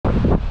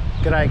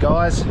G'day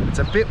guys, it's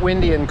a bit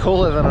windy and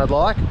cooler than I'd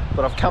like,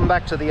 but I've come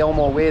back to the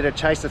Elmore Weir to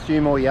chase a few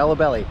more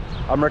yellowbelly.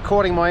 I'm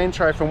recording my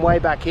intro from way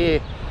back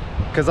here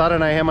because I don't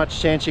know how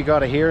much chance you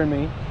got of hearing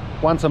me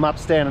once I'm up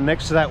standing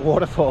next to that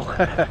waterfall.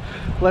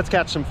 Let's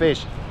catch some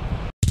fish.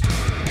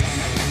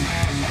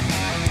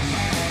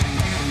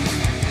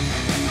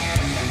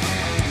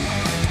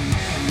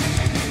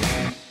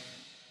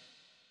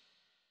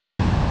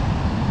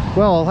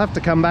 Well, I'll have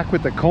to come back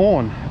with the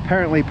corn.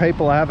 Apparently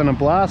people are having a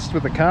blast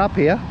with the carp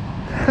here.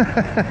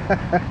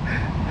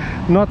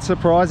 Not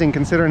surprising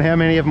considering how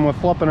many of them were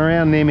flopping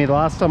around near me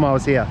last time I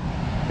was here.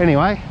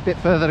 Anyway, a bit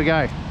further to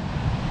go.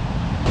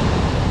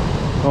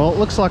 Well, it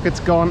looks like it's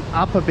gone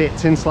up a bit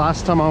since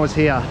last time I was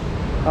here.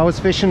 I was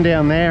fishing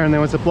down there and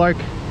there was a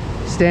bloke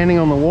standing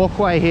on the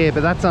walkway here,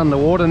 but that's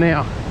underwater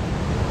now.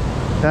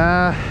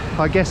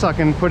 I guess I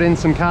can put in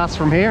some casts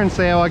from here and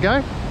see how I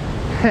go.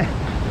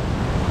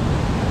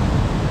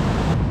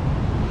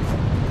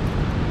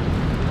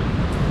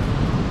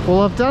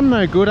 Well, I've done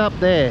no good up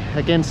there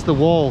against the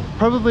wall,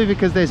 probably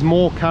because there's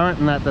more current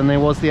in that than there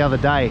was the other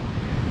day.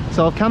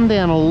 So I've come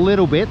down a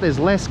little bit, there's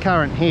less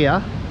current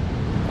here.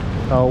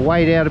 I'll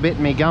wade out a bit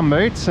in my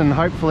gumboots and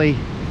hopefully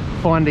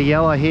find a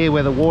yellow here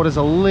where the water's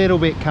a little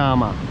bit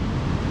calmer.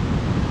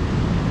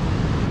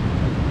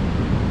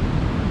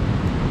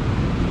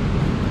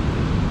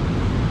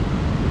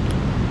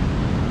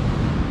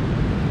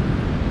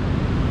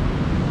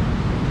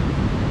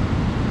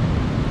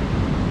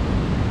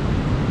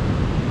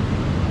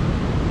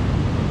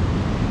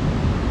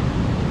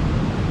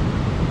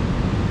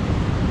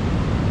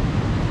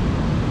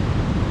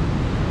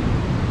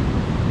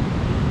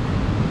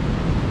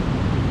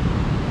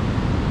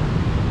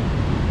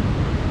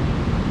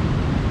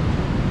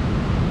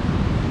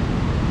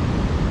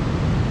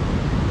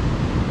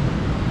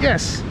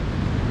 Yes,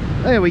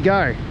 there we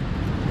go.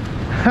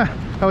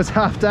 I was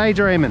half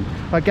daydreaming.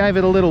 I gave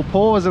it a little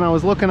pause and I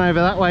was looking over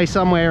that way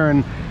somewhere,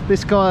 and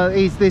this guy,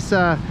 he's this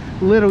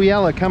little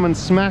yellow, come and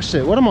smashed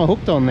it. What am I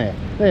hooked on there?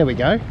 There we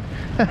go.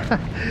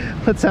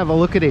 Let's have a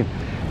look at him.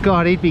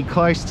 God, he'd be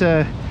close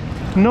to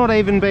not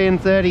even being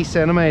 30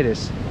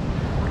 centimeters.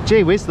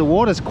 Gee whiz, the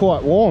water's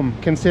quite warm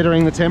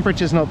considering the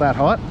temperature's not that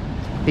hot.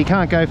 He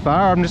can't go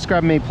far. I'm just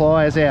grabbing me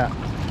pliers out,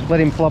 let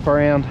him flop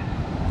around.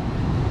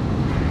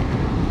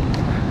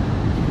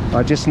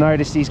 I just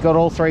noticed he's got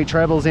all three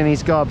trebles in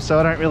his gob, so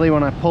I don't really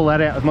want to pull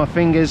that out with my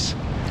fingers.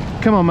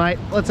 Come on mate,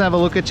 let's have a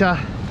look at ya.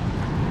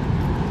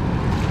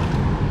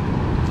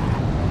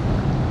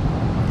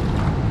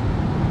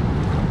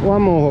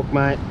 One more hook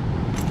mate.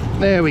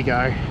 There we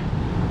go.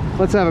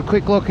 Let's have a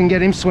quick look and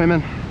get him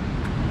swimming.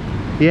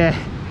 Yeah,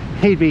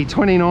 he'd be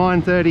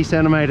 29, 30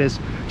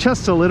 centimeters.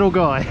 Just a little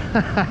guy.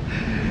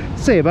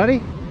 See you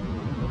buddy.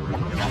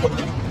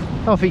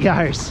 Off he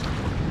goes.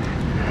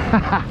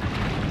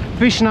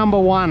 Fish number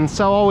one.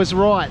 So I was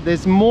right,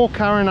 there's more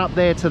current up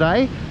there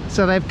today,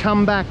 so they've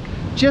come back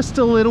just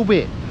a little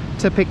bit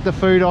to pick the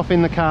food off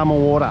in the calmer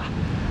water.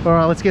 All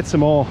right, let's get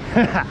some more.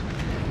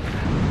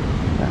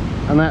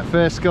 And that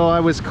first guy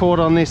was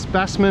caught on this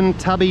Bassman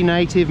tubby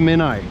native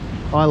minnow.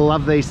 I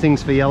love these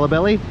things for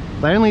yellowbelly.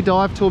 They only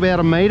dive to about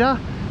 1 meter,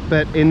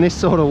 but in this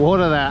sort of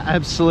water they're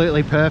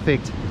absolutely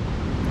perfect.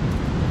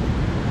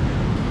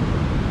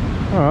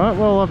 All right,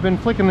 well I've been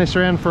flicking this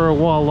around for a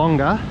while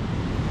longer.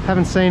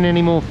 Haven't seen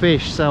any more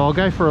fish, so I'll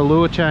go for a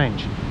lure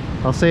change.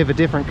 I'll see if a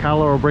different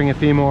colour will bring a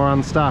few more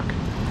unstuck.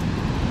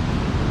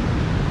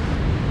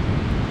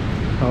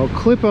 I'll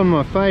clip on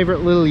my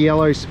favourite little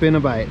yellow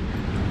spinnerbait.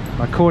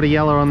 I caught a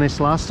yellow on this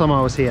last time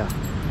I was here.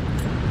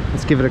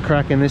 Let's give it a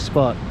crack in this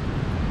spot.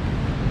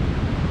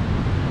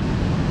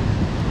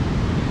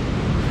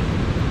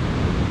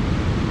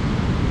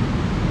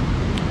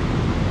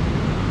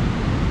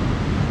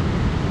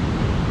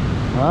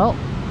 Well,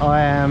 I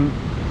am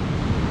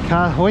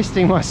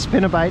hoisting my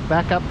spinnerbait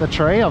back up the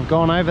tree. I've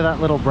gone over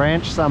that little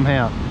branch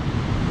somehow.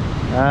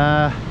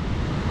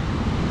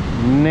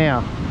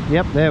 Now,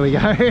 yep, there we go.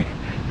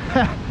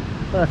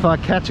 If I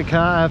catch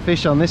a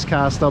fish on this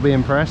cast, I'll be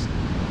impressed.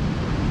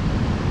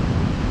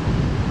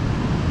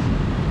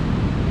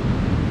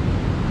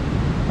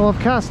 Well, I've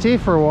cast here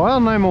for a while,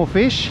 no more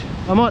fish.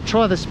 I might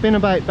try the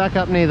spinnerbait back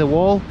up near the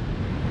wall,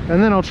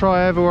 and then I'll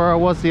try over where I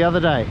was the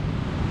other day.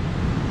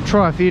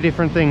 Try a few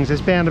different things.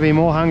 There's bound to be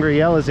more hungry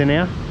yellas in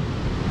here.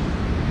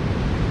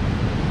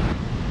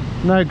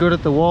 No good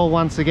at the wall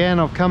once again.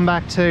 I've come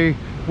back to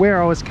where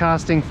I was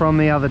casting from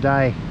the other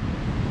day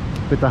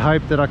with the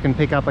hope that I can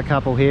pick up a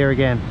couple here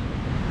again,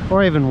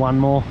 or even one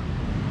more,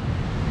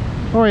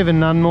 or even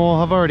none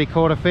more. I've already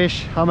caught a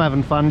fish. I'm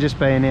having fun just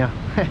being here.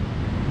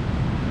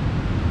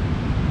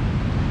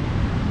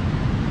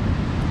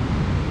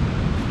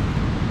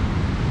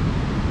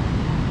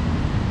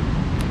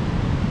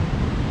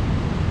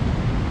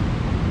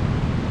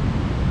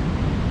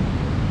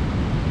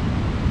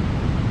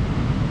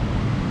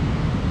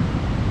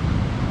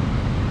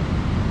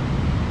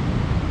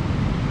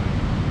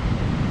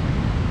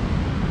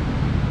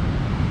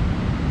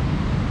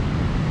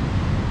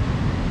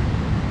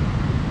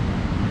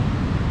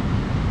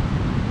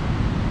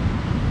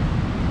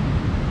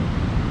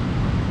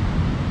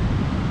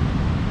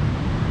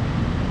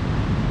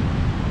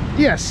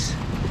 Yes,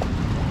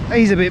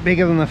 he's a bit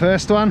bigger than the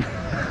first one.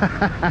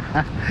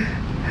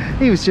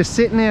 He was just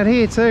sitting out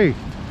here too.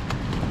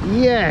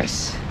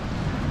 Yes,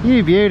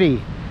 you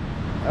beauty.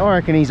 I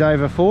reckon he's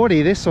over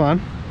 40, this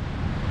one.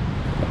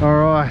 All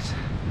right,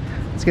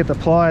 let's get the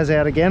pliers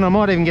out again. I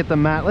might even get the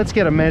mat. Let's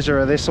get a measure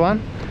of this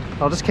one.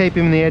 I'll just keep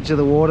him in the edge of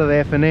the water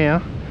there for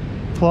now.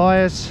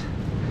 Pliers.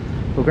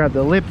 We'll grab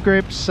the lip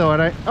grips so I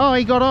don't... Oh,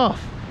 he got off.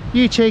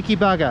 You cheeky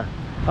bugger.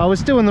 I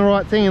was doing the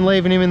right thing and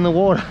leaving him in the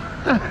water.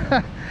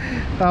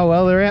 Oh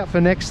well, they're out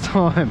for next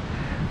time.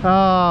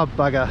 Oh,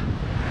 bugger.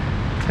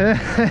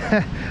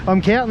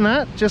 I'm counting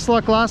that, just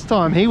like last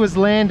time. He was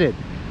landed.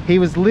 He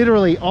was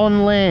literally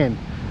on land.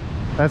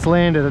 That's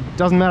landed. It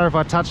doesn't matter if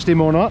I touched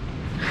him or not.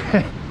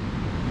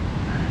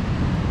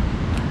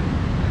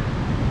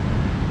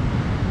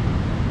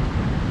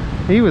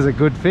 He was a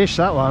good fish,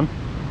 that one.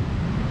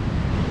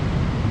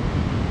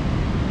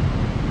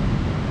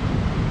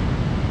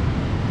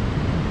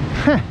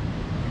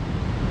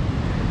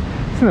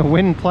 The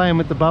wind playing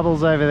with the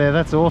bubbles over there,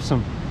 that's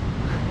awesome.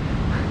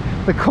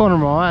 The corner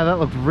of my eye, that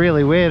looked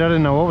really weird. I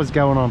didn't know what was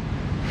going on.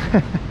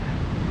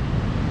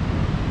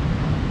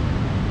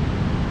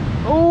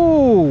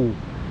 Oh,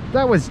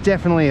 that was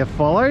definitely a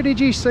follow. Did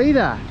you see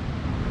that?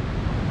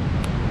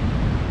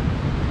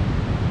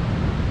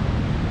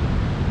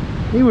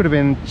 He would have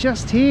been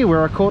just here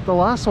where I caught the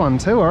last one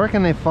too. I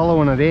reckon they're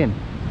following it in.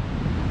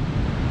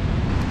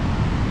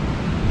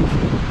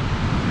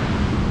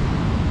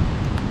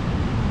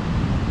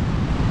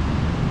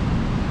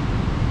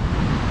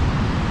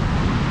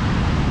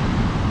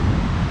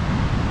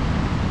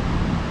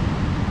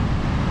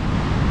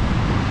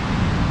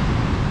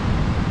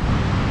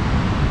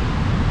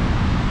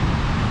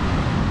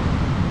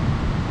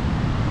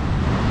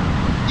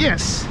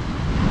 Yes,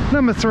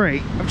 number 3.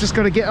 I've just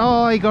got to get...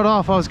 Oh, he got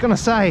off. I was going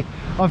to say,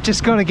 I've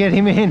just got to get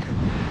him in.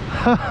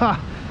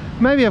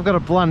 Maybe I've got a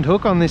blunt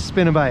hook on this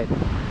spinnerbait.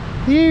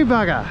 You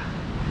bugger.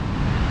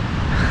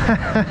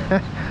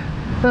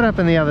 That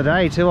happened the other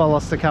day too. I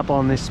lost a couple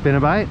on this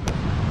spinnerbait.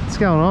 What's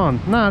going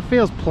on? No, it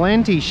feels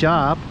plenty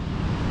sharp.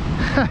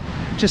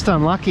 Just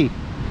unlucky.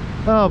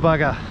 Oh,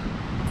 bugger.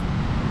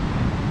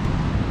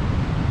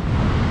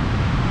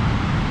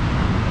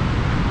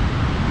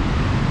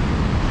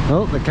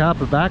 Oh, the carp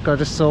are back. I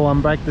just saw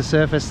one break the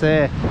surface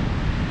there.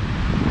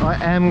 I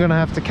am going to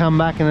have to come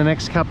back in the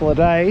next couple of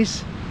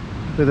days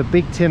with a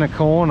big tin of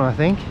corn, I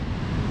think,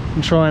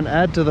 and try and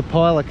add to the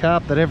pile of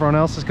carp that everyone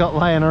else has got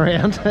laying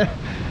around.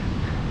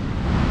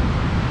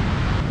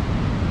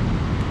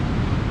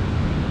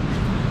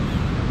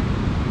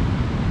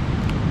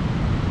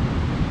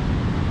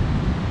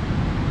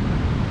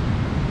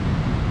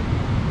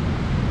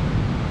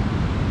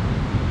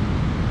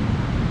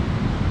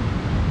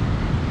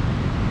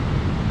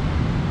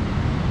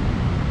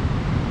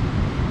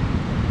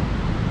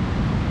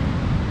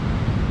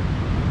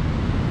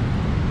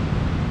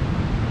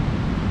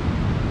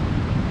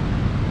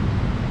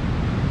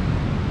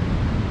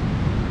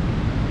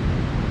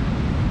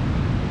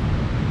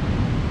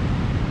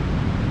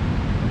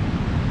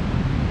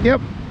 Yep,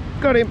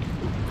 got him.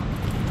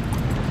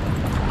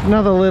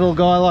 Another little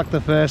guy like the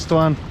first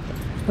one.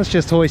 Let's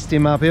just hoist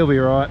him up, he'll be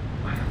right.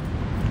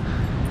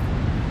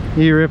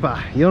 You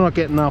ripper, you're not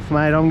getting off,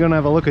 mate. I'm gonna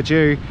have a look at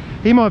you.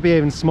 He might be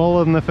even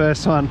smaller than the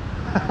first one.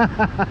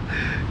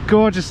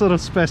 Gorgeous little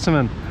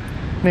specimen.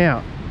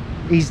 Now,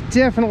 he's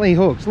definitely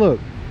hooked. Look,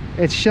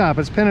 it's sharp,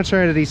 it's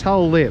penetrated his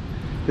whole lip.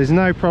 There's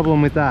no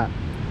problem with that.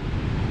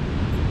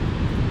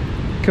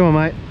 Come on,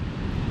 mate.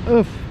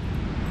 Oof.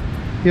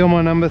 You're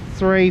my number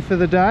 3 for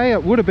the day.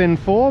 It would have been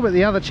 4, but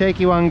the other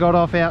cheeky one got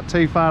off out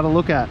too far to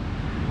look at.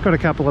 Got a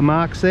couple of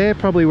marks there,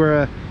 probably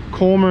where a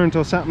cormorant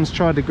or something's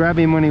tried to grab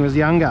him when he was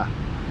younger.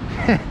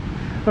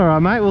 All right,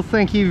 mate, well,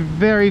 thank you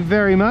very,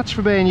 very much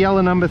for being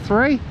yellow number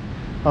 3.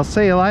 I'll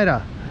see you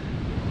later.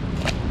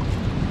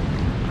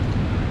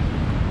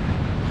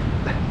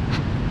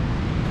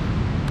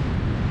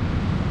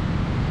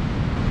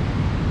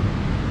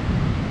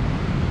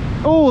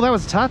 Oh, that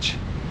was a touch.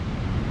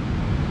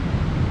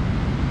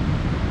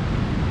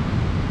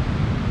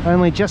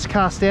 Only just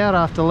cast out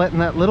after letting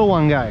that little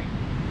one go,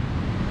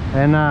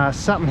 and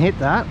something hit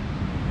that.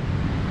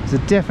 It's a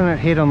definite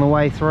hit on the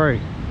way through.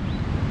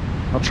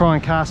 I'll try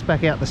and cast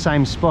back out the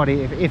same spot.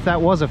 If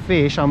that was a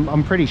fish,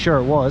 I'm pretty sure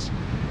it was.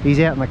 He's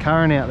out in the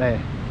current out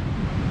there.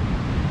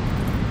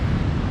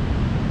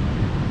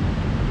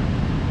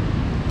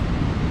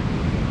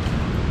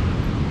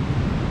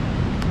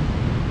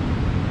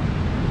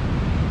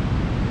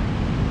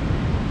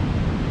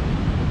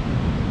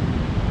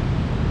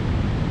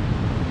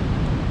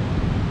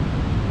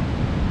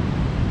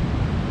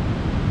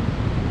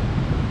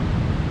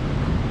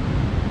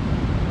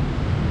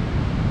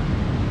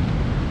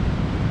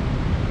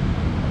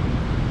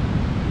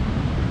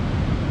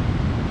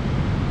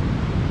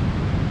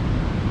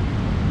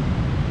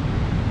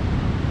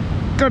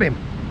 Got him.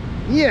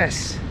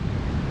 Yes.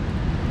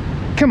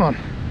 Come on.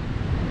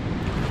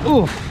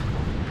 Oof.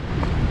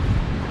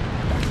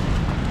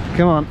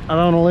 Come on. I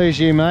don't want to lose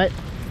you, mate.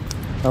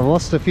 I've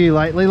lost a few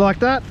lately like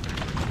that.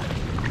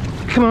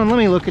 Come on, let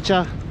me look at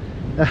you.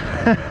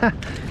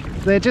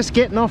 They're just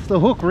getting off the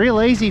hook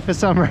real easy for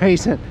some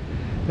reason.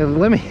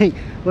 Let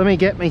me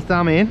get my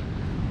thumb in.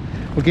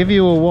 We'll give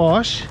you a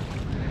wash.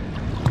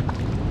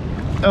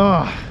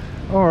 Oh,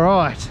 all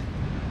right.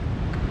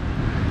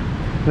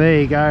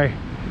 There you go.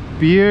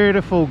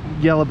 Beautiful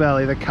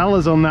yellowbelly. The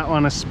colours on that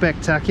one are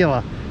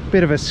spectacular.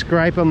 Bit of a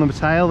scrape on the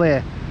tail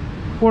there.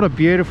 What a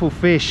beautiful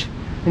fish.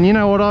 And you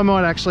know what I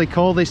might actually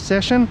call this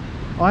session?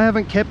 I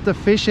haven't kept the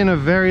fish in a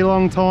very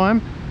long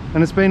time,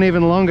 and it's been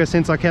even longer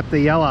since I kept the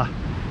yellow.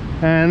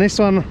 And this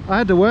one, I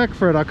had to work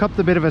for it. I copped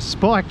a bit of a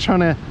spike trying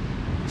to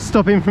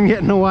stop him from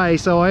getting away.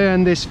 So I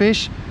earned this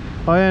fish.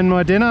 I earned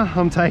my dinner.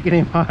 I'm taking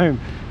him home.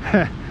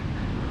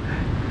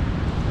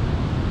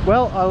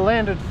 Well, I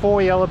landed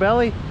 4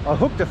 yellowbelly. I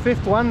hooked a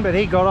 5th one, but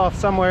he got off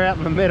somewhere out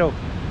in the middle.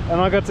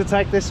 And I got to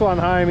take this one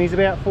home. He's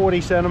about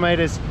 40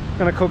 centimeters.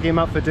 Gonna cook him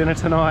up for dinner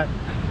tonight.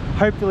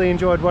 Hopefully you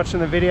enjoyed watching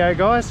the video,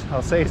 guys.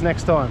 I'll see you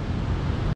next time.